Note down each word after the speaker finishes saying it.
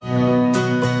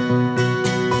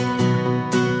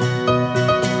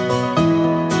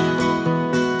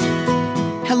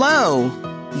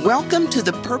Welcome to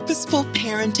the Purposeful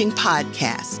Parenting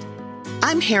Podcast.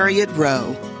 I'm Harriet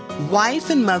Rowe, wife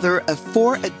and mother of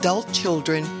 4 adult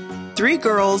children, 3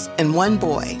 girls and 1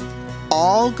 boy,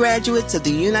 all graduates of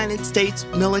the United States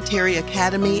Military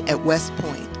Academy at West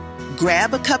Point.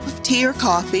 Grab a cup of tea or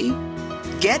coffee,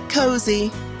 get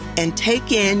cozy, and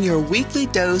take in your weekly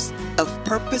dose of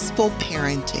purposeful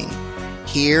parenting.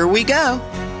 Here we go.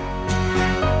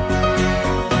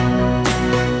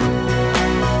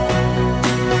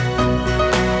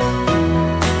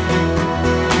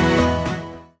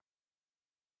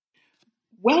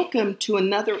 Welcome to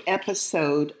another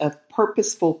episode of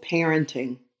Purposeful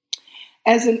Parenting.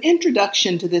 As an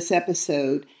introduction to this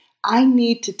episode, I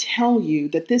need to tell you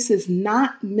that this is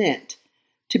not meant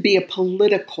to be a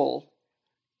political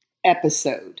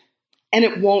episode, and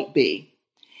it won't be.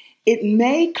 It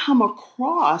may come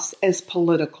across as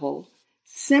political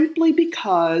simply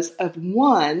because of,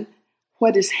 one,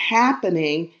 what is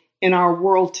happening in our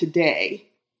world today,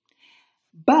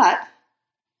 but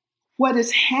what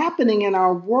is happening in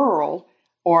our world,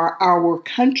 or our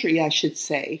country, I should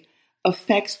say,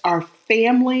 affects our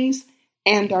families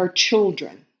and our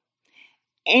children.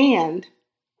 And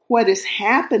what is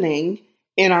happening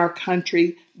in our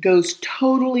country goes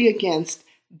totally against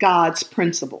God's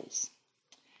principles.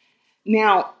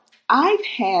 Now, I've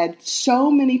had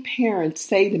so many parents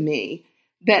say to me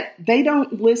that they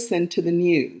don't listen to the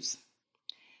news.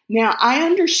 Now, I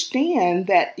understand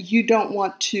that you don't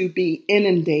want to be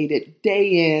inundated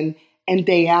day in and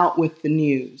day out with the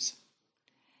news.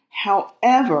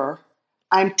 However,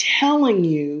 I'm telling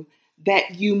you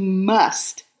that you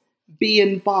must be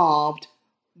involved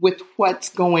with what's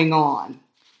going on.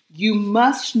 You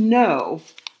must know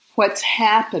what's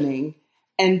happening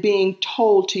and being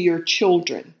told to your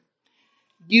children.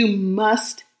 You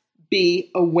must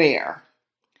be aware.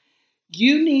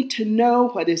 You need to know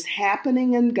what is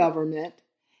happening in government,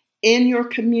 in your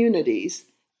communities,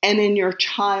 and in your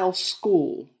child's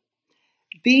school.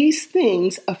 These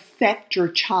things affect your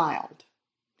child.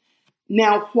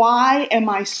 Now, why am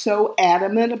I so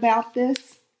adamant about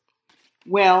this?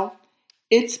 Well,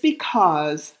 it's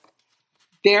because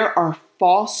there are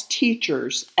false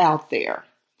teachers out there.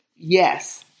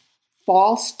 Yes,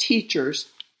 false teachers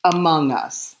among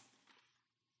us.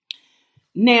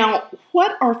 Now,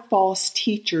 what are false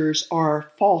teachers or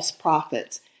false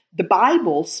prophets? The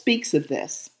Bible speaks of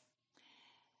this.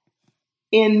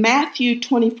 In Matthew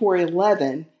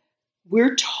 24:11,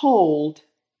 we're told,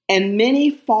 "And many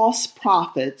false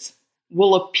prophets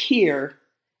will appear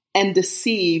and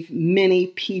deceive many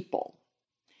people."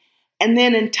 And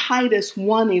then in Titus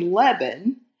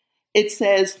 1:11, it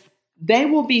says, "They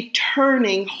will be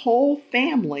turning whole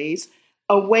families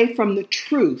away from the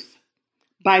truth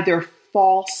by their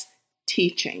false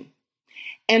teaching."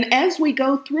 And as we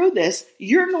go through this,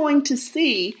 you're going to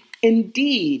see,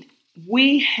 indeed,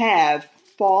 we have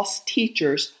false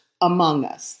teachers among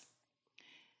us.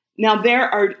 Now, there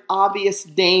are obvious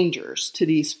dangers to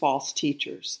these false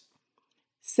teachers.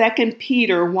 2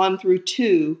 Peter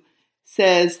 1-2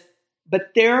 says,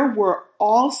 "But there were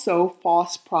also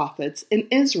false prophets in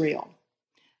Israel,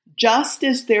 just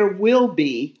as there will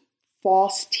be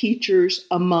false teachers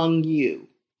among you.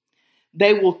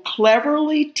 They will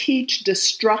cleverly teach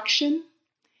destruction,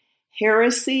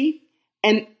 heresy,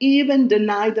 and even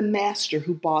deny the master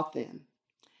who bought them.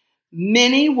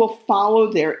 Many will follow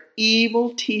their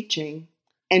evil teaching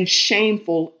and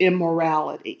shameful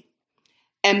immorality.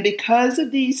 And because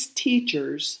of these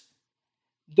teachers,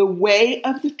 the way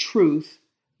of the truth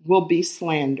will be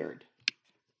slandered."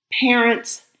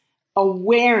 Parents,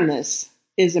 awareness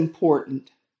is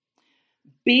important.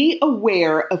 Be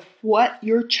aware of what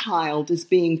your child is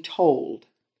being told.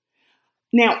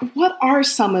 Now, what are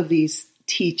some of these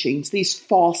teachings, these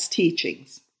false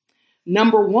teachings?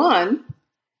 Number 1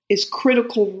 is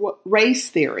critical race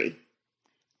theory.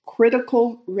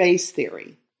 Critical race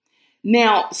theory.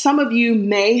 Now, some of you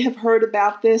may have heard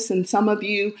about this, and some of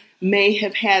you may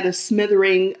have had a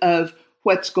smattering of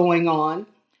what's going on.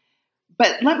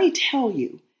 But let me tell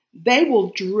you, they will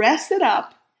dress it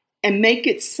up and make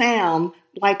it sound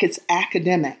like it's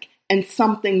academic and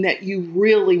something that you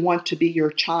really want to be your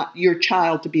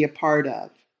child to be a part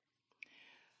of.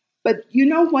 But you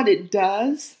know what it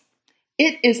does?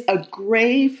 It is a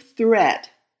grave threat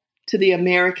to the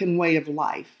American way of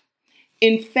life.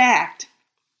 In fact,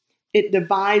 it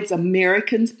divides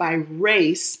Americans by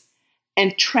race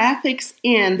and traffics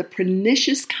in the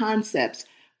pernicious concepts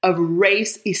of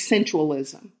race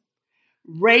essentialism,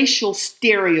 racial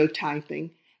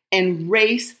stereotyping, and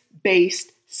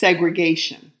race-based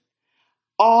segregation,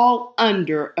 all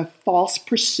under a false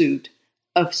pursuit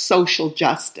of social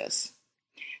justice.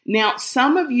 Now,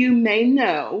 some of you may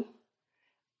know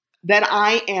that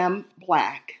I am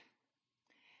Black.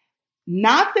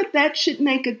 Not that that should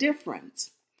make a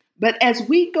difference, but as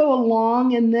we go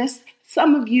along in this,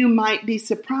 some of you might be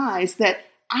surprised that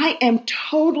I am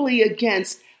totally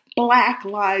against Black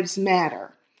Lives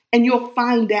Matter, and you'll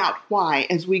find out why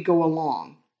as we go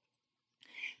along.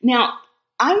 Now,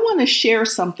 I want to share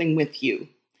something with you,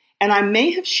 and I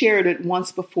may have shared it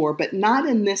once before, but not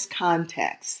in this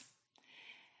context.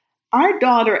 Our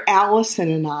daughter Allison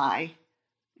and I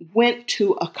went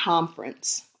to a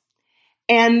conference,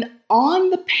 and on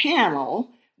the panel,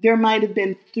 there might have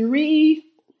been 3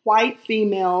 white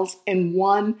females and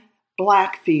 1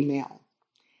 Black female.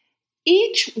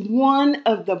 Each one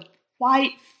of the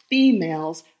white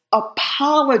females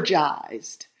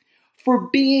apologized for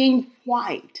being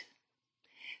white.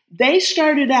 They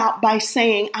started out by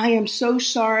saying, I am so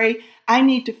sorry. I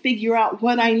need to figure out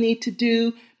what I need to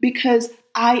do because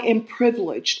I am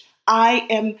privileged. I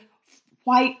am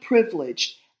white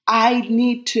privileged. I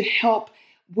need to help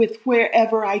with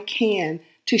wherever I can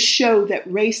to show that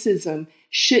racism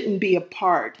shouldn't be a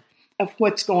part of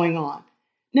what's going on.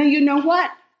 Now, you know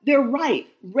what? They're right.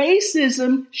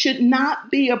 Racism should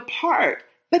not be a part,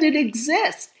 but it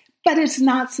exists, but it's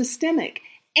not systemic.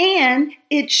 And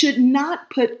it should not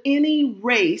put any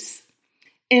race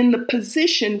in the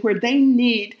position where they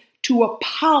need to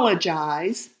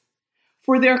apologize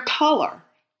for their color.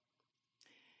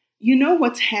 You know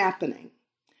what's happening?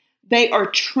 They are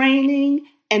training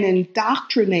and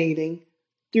indoctrinating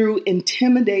through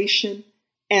intimidation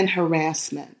and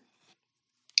harassment.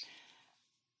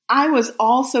 I was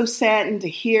also saddened to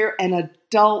hear an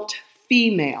adult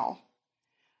female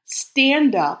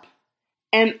stand up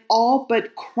and all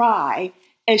but cry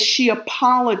as she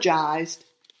apologized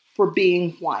for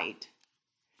being white.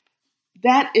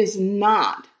 That is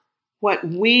not what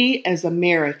we as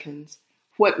Americans,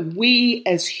 what we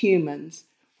as humans,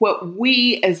 what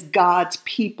we as God's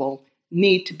people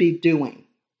need to be doing.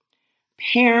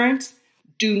 Parents,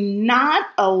 do not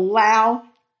allow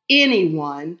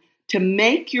anyone to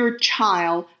make your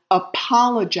child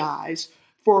apologize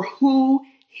for who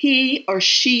he or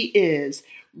she is,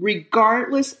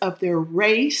 regardless of their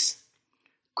race,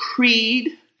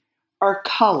 creed, or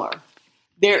color.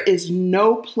 There is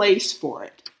no place for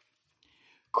it.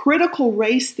 Critical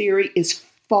race theory is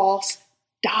false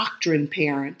doctrine,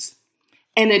 parents,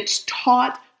 and it's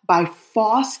taught by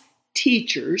false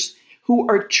teachers who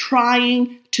are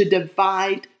trying to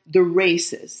divide the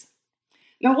races.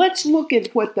 Now let's look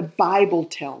at what the Bible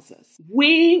tells us.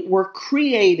 We were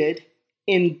created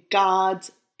in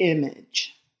God's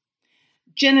image.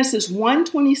 Genesis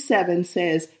 1:27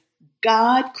 says,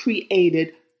 God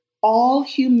created all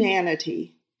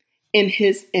humanity in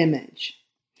his image.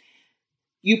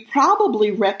 You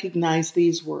probably recognize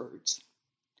these words.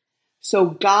 So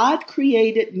God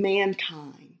created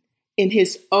mankind in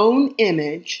his own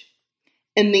image.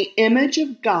 In the image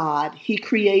of God, he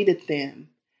created them.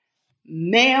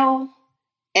 Male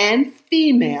and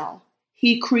female,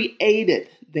 he created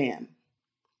them.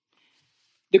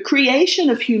 The creation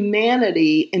of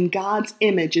humanity in God's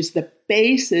image is the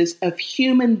basis of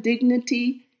human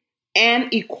dignity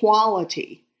and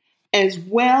equality, as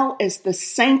well as the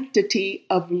sanctity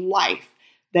of life.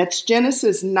 That's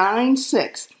Genesis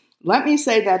 9:6. Let me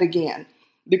say that again.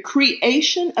 The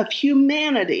creation of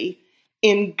humanity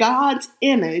in God's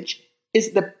image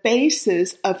is the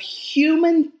basis of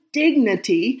human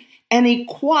dignity and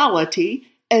equality,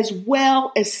 as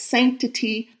well as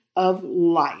sanctity of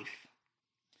life.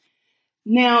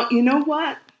 Now, you know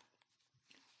what?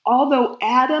 Although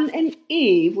Adam and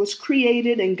Eve was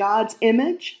created in God's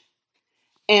image,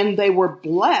 and they were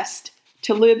blessed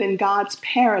to live in God's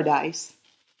paradise,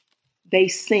 they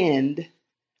sinned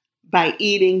by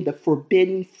eating the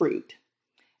forbidden fruit.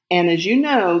 And as you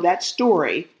know, that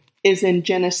story is in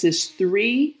Genesis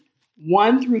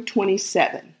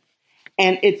 3:1-27.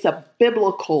 And it's a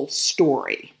biblical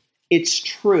story. It's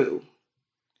true.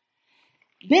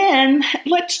 Then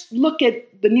let's look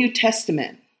at the New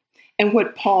Testament and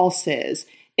what Paul says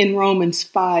in Romans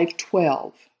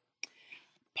 5:12.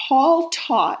 Paul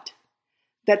taught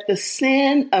that the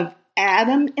sin of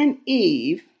Adam and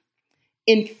Eve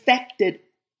infected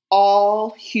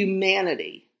all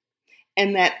humanity,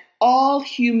 and that all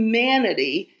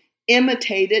humanity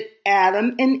imitated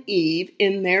Adam and Eve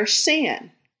in their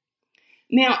sin.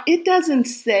 Now, it doesn't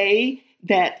say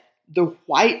that the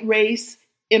white race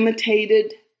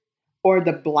imitated or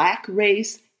the black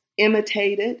race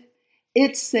imitated.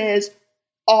 It says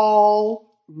all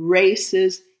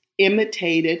races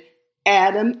imitated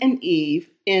Adam and Eve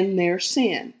in their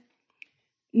sin.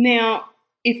 Now,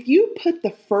 If you put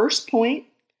the first point,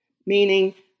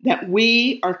 meaning that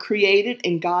we are created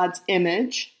in God's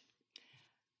image,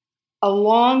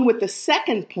 along with the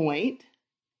second point,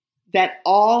 that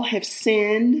all have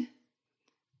sinned,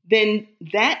 then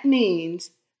that means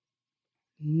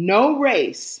no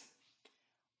race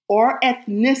or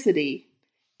ethnicity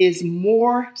is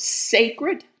more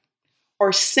sacred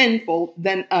or sinful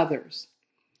than others.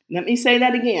 Let me say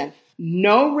that again.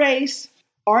 No race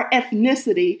or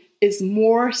ethnicity is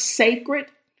more sacred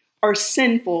or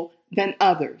sinful than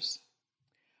others.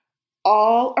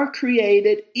 All are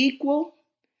created equal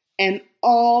and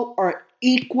all are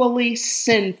equally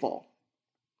sinful.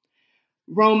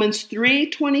 Romans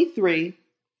 3:23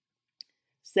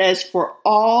 says, "For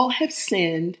all have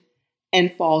sinned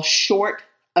and fall short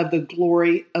of the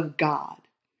glory of God."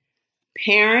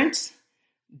 Parents,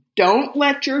 don't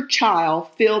let your child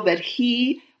feel that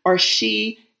he or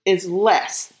she is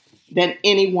less than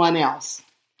anyone else.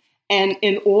 And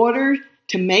in order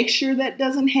to make sure that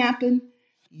doesn't happen,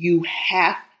 you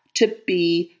have to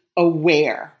be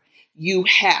aware. You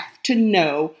have to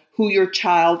know who your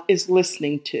child is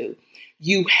listening to.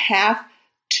 You have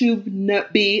to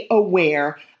be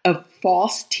aware of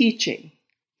false teaching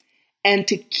and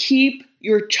to keep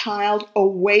your child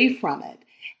away from it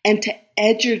and to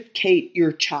educate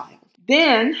your child.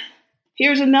 Then,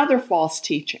 here's another false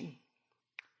teaching: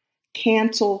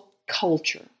 cancel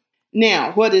culture.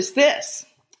 Now, what is this?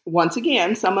 Once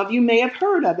again, some of you may have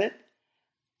heard of it,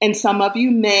 and some of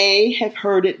you may have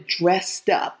heard it dressed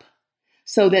up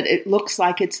so that it looks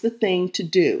like it's the thing to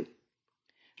do.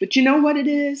 But you know what it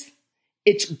is?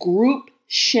 It's group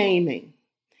shaming.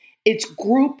 It's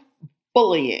group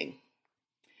bullying.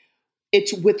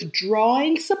 It's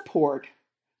withdrawing support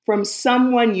from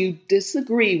someone you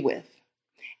disagree with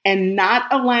and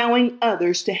not allowing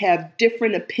others to have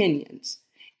different opinions.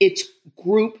 It's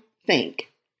groupthink.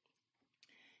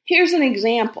 Here's an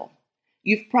example.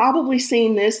 You've probably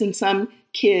seen this in some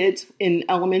kids in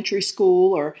elementary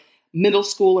school or middle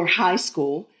school or high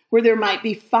school, where there might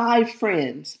be 5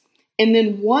 friends, and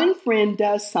then one friend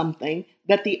does something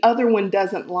that the other one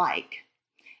doesn't like,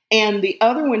 and the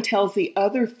other one tells the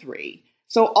other 3.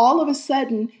 So all of a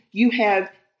sudden, you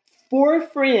have 4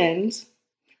 friends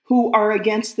who are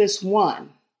against this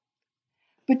one.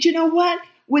 But you know what?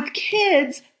 With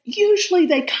kids, usually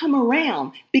they come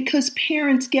around because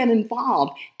parents get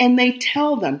involved and they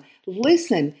tell them,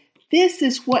 listen, this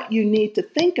is what you need to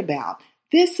think about.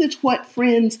 This is what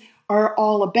friends are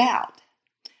all about.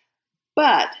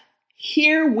 But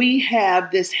here we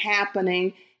have this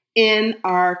happening in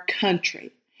our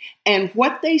country. And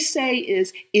what they say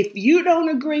is, if you don't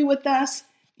agree with us,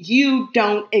 you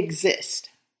don't exist.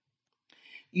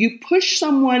 You push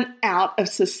someone out of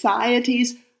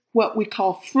society's what we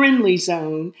call friendly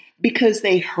zone because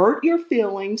they hurt your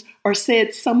feelings or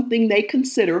said something they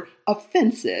consider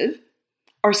offensive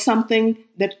or something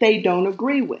that they don't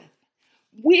agree with.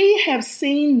 We have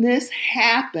seen this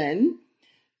happen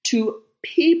to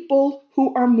people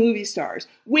who are movie stars.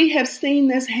 We have seen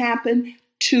this happen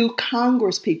to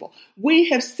Congress people. We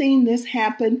have seen this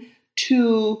happen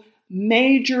to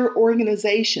major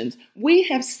organizations. We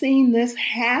have seen this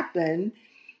happen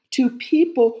to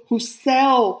people who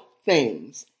sell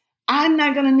things. I'm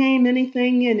not going to name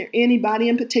anything and anybody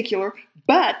in particular,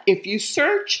 but if you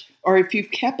search or if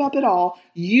you've kept up at all,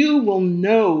 you will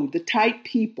know the type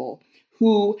people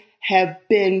who have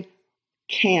been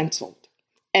canceled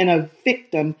and a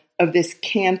victim of this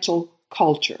cancel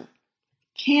culture.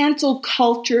 Cancel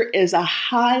culture is a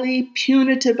highly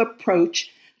punitive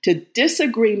approach to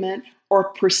disagreement or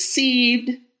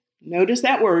perceived, notice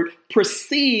that word,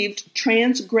 perceived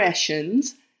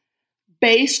transgressions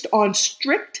based on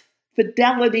strict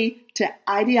fidelity to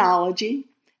ideology,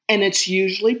 and it's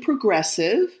usually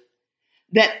progressive,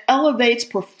 that elevates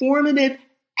performative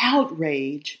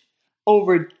outrage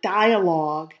over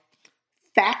dialogue,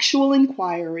 factual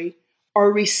inquiry,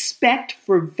 or respect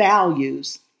for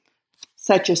values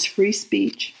such as free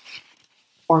speech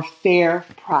or fair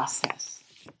process.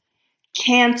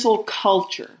 Cancel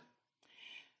culture.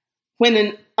 When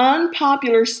an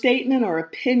unpopular statement or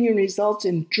opinion results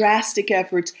in drastic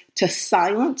efforts to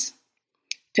silence,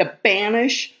 to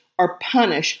banish, or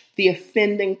punish the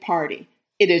offending party,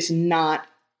 it is not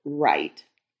right.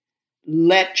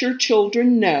 Let your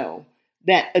children know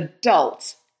that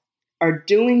adults are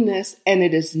doing this and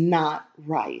it is not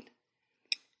right.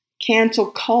 Cancel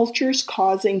culture is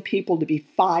causing people to be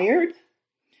fired,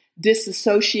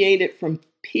 disassociated from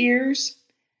peers,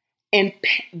 and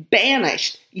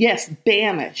banished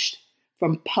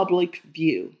from public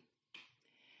view.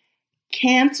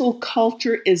 Cancel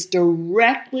culture is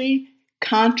directly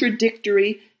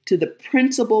contradictory to the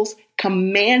principles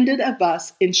commanded of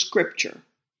us in Scripture.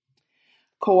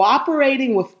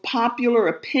 Cooperating with popular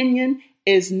opinion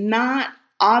is not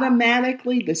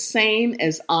automatically the same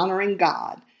as honoring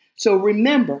God. So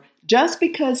remember, just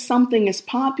because something is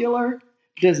popular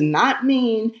does not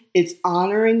mean it's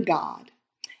honoring God.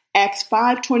 Acts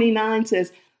 5:29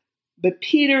 says, "But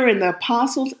Peter and the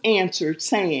apostles answered,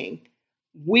 saying,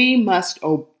 we must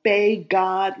obey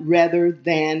God rather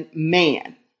than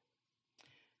man."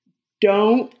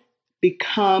 Don't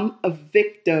become a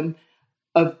victim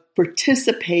of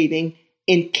participating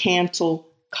in cancel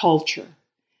culture.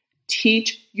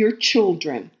 Teach your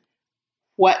children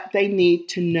what they need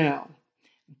to know.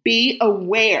 Be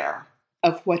aware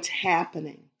of what's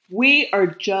happening. We are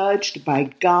judged by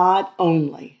God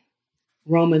only.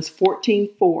 Romans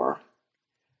 14:4.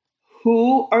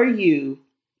 Who are you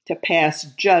to pass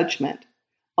judgment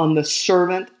on the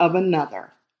servant of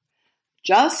another?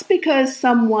 Just because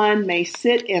someone may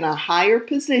sit in a higher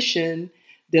position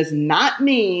does not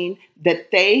mean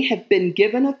that they have been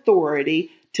given authority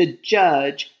to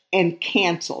judge and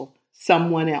cancel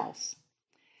someone else.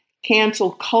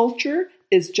 Cancel culture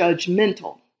is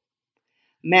judgmental.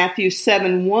 Matthew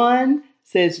 7:1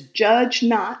 says, "Judge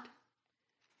not,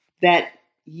 that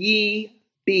ye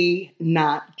be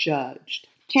not judged."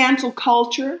 Cancel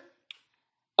culture,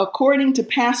 according to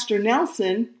Pastor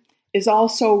Nelson, is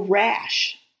also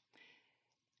rash,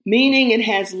 meaning it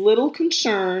has little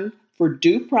concern for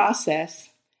due process,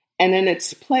 and in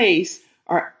its place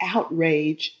are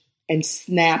outrage and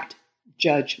snapped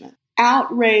judgment.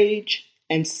 Outrage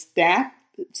and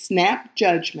snap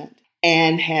judgment,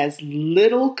 and has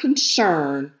little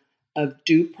concern of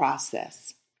due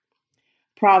process.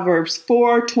 Proverbs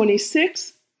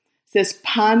 4:26 says,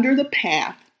 "Ponder the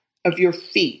path of your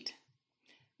feet,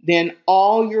 then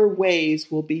all your ways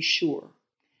will be sure."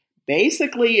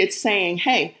 Basically, it's saying,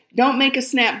 hey, don't make a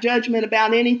snap judgment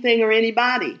about anything or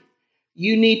anybody.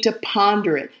 You need to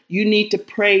ponder it. You need to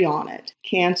pray on it.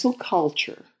 Cancel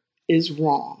culture is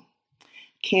wrong.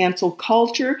 Cancel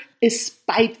culture is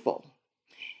spiteful.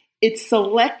 It's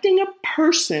selecting a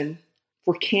person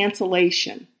for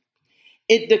cancellation.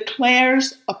 It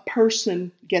declares a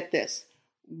person, get this,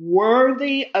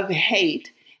 worthy of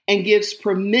hate, and gives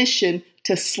permission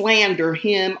to slander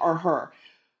him or her.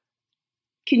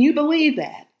 Can you believe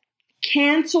that?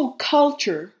 Cancel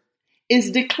culture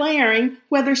is declaring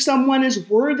whether someone is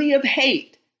worthy of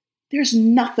hate. There's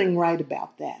nothing right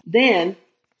about that. Then,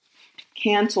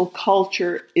 cancel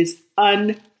culture is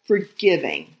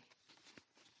unforgiving.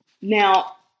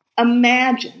 Now,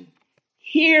 imagine,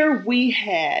 here we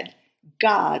had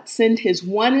God send his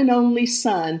one and only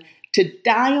Son to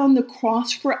die on the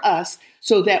cross for us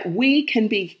so that we can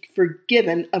be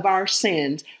forgiven of our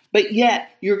sins. But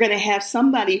yet, you're going to have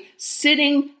somebody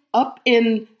sitting up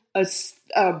in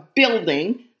a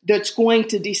building that's going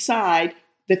to decide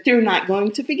that they're not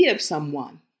going to forgive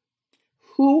someone.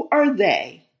 Who are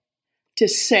they to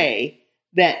say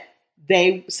that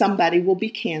somebody will be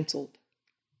canceled,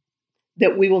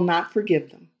 that we will not forgive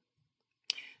them,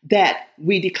 that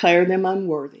we declare them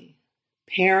unworthy?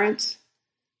 Parents,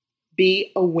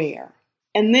 be aware.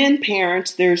 And then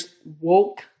parents, there's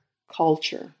woke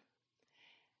culture.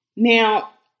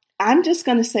 Now, I'm just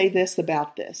going to say this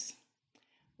about this.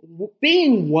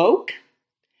 Being woke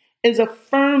is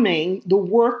affirming the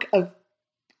work of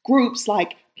groups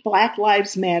like Black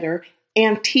Lives Matter,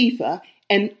 Antifa,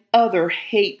 and other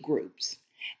hate groups,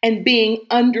 and being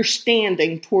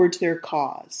understanding towards their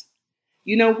cause.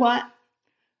 You know what?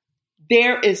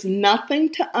 There is nothing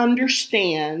to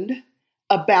understand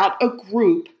about a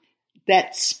group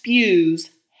that spews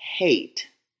hate.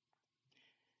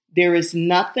 There is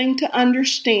nothing to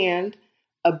understand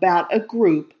about a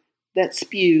group that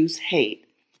spews hate.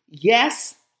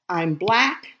 Yes, I'm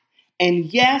Black, and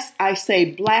yes, I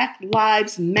say Black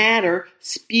Lives Matter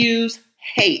spews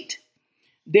hate.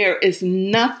 There is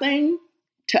nothing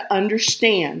to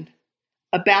understand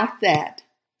about that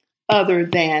other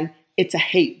than it's a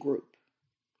hate group.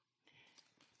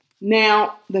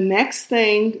 Now, the next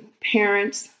thing,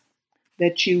 parents,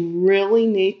 that you really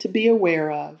need to be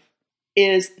aware of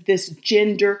is this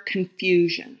gender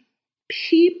confusion.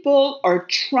 People are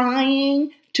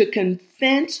trying to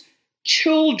convince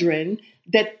children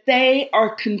that they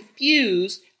are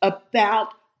confused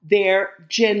about their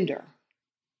gender.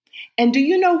 And do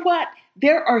you know what?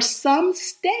 There are some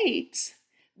states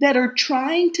that are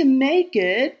trying to make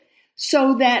it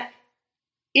so that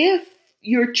if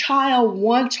your child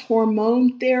wants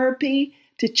hormone therapy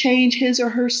to change his or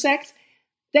her sex,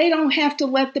 they don't have to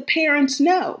let the parents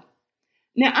know.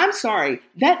 Now, I'm sorry,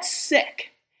 that's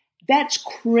sick. That's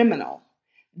criminal.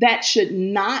 That should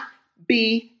not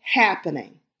be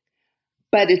happening,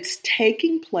 but it's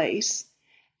taking place,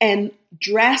 and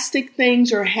drastic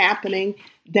things are happening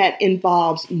that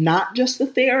involves not just the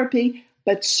therapy,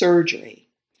 but surgery.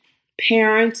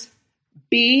 Parents,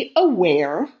 be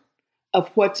aware of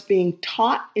what's being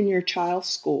taught in your child's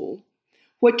school,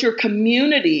 what your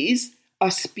communities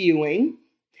are spewing,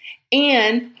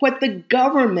 and what the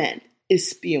government is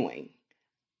spewing.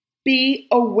 Be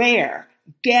aware.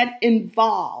 Get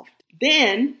involved.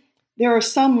 Then there are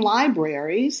some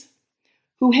libraries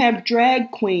who have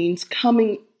drag queens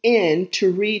coming in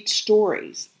to read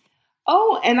stories.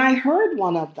 Oh, and I heard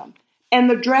one of them. And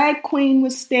the drag queen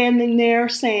was standing there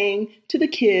saying to the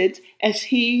kids as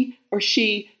he or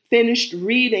she finished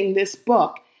reading this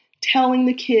book, telling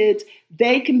the kids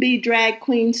they can be drag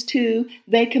queens too.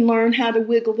 They can learn how to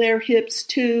wiggle their hips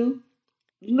too.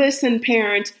 Listen,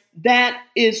 parents, that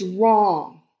is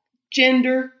wrong.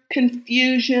 Gender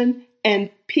confusion and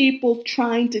people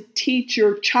trying to teach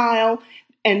your child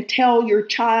and tell your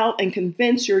child and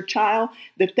convince your child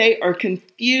that they are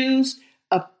confused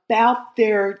about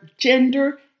their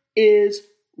gender is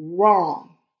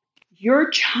wrong. Your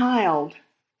child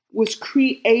was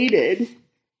created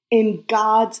in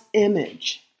God's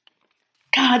image.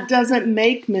 God doesn't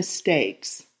make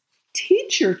mistakes.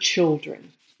 Teach your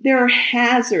children. There are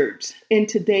hazards in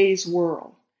today's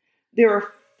world. There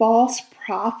are false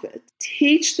prophets.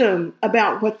 Teach them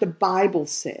about what the Bible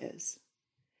says.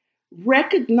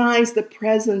 Recognize the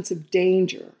presence of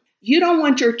danger. You don't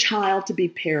want your child to be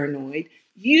paranoid.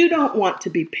 You don't want to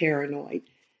be paranoid.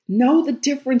 Know the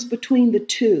difference between the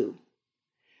two.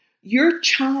 Your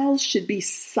child should be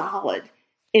solid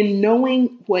in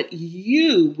knowing what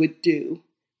you would do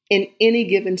in any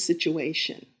given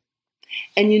situation.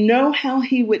 And you know how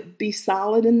he would be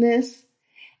solid in this?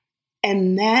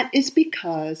 And that is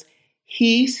because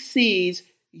he sees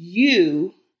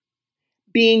you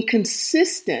being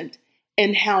consistent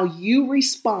in how you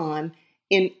respond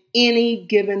in any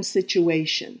given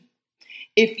situation.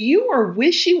 If you are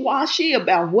wishy-washy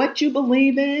about what you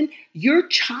believe in, your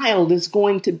child is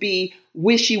going to be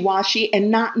wishy-washy and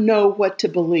not know what to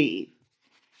believe.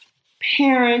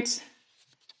 Parents,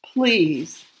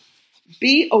 please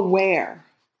be aware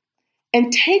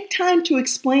and take time to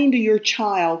explain to your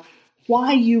child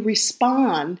why you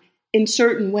respond in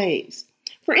certain ways.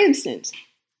 For instance,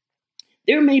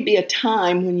 there may be a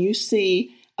time when you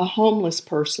see a homeless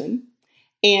person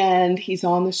and he's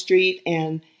on the street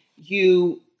and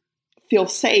you feel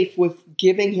safe with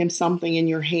giving him something in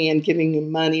your hand, giving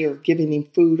him money or giving him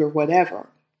food or whatever.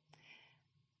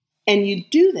 And you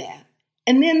do that.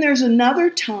 And then there's another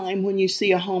time when you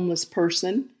see a homeless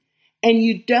person and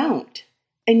you don't.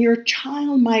 And your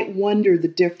child might wonder the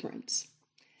difference.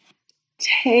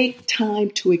 Take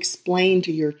time to explain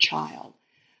to your child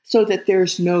so that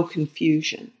there's no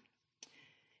confusion.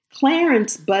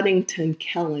 Clarence Buddington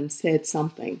Kellen said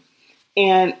something.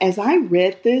 And as I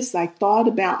read this, I thought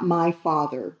about my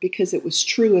father because it was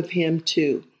true of him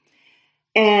too.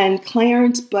 And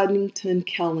Clarence Buddington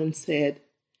Kellen said,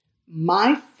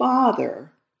 "My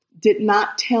father did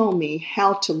not tell me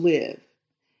how to live.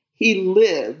 He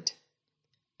lived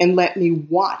and let me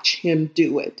watch him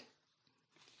do it."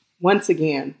 Once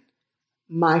again,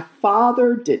 my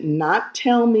father did not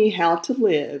tell me how to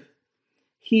live.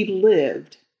 He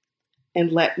lived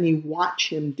and let me watch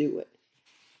him do it.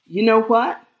 You know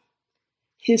what?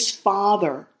 His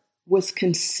father was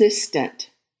consistent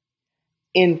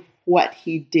in what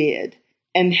he did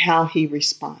and how he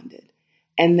responded.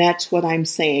 And that's what I'm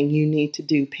saying you need to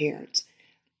do, parents.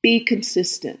 Be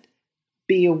consistent.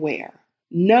 Be aware.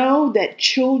 Know that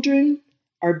children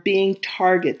are being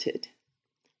targeted,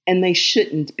 and they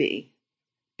shouldn't be,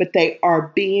 but they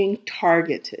are being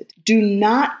targeted. Do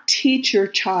not teach your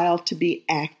child to be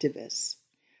activists.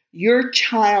 Your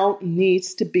child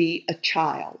needs to be a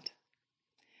child.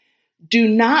 Do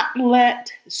not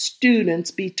let students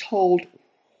be told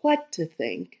what to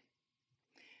think.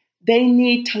 They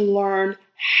need to learn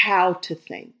how to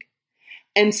think.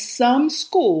 And some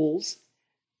schools,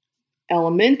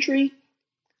 elementary,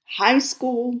 high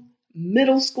school,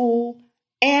 middle school,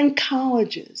 and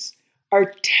colleges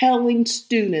are telling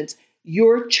students,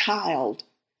 your child,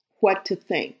 what to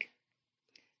think.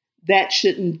 That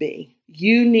shouldn't be.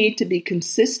 You need to be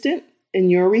consistent in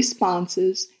your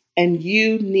responses, and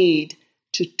you need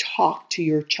to talk to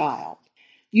your child.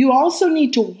 You also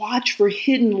need to watch for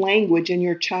hidden language in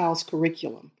your child's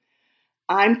curriculum.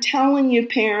 I'm telling you,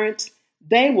 parents,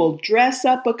 they will dress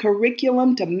up a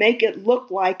curriculum to make it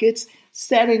look like it's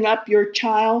setting up your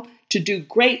child to do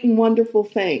great and wonderful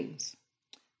things.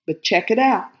 But check it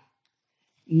out.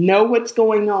 Know what's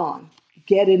going on.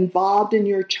 Get involved in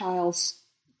your child's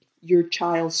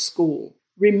school.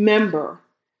 Remember,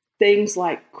 things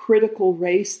like critical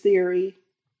race theory,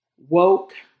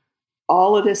 woke,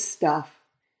 all of this stuff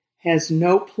has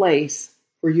no place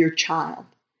for your child.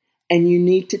 And you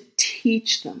need to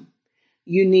teach them.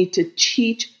 You need to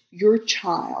teach your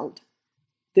child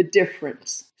the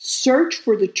difference. Search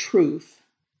for the truth.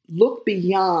 Look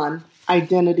beyond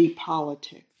identity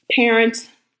politics. Parents,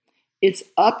 it's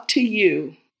up to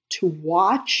you to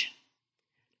watch,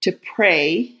 to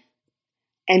pray,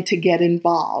 and to get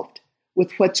involved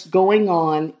with what's going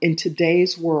on in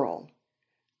today's world.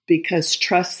 Because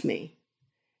trust me,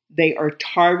 they are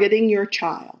targeting your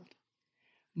child.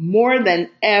 More than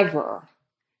ever,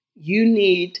 you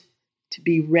need to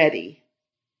be ready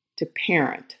to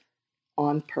parent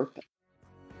on purpose.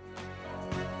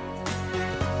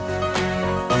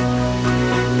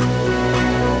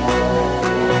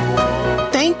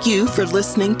 Thank you for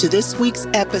listening to this week's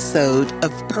episode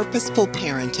of Purposeful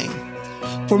Parenting.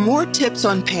 For more tips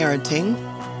on parenting,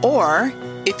 or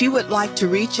if you would like to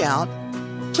reach out,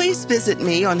 please visit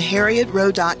me on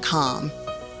HarrietRowe.com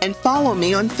and follow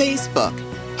me on Facebook,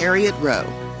 Harriet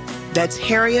Rowe. That's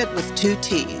Harriet with 2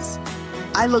 T's.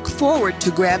 I look forward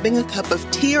to grabbing a cup of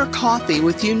tea or coffee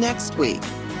with you next week.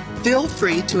 Feel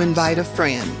free to invite a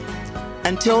friend.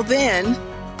 Until then,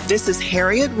 this is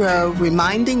Harriet Rowe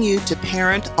reminding you to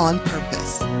parent on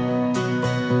purpose.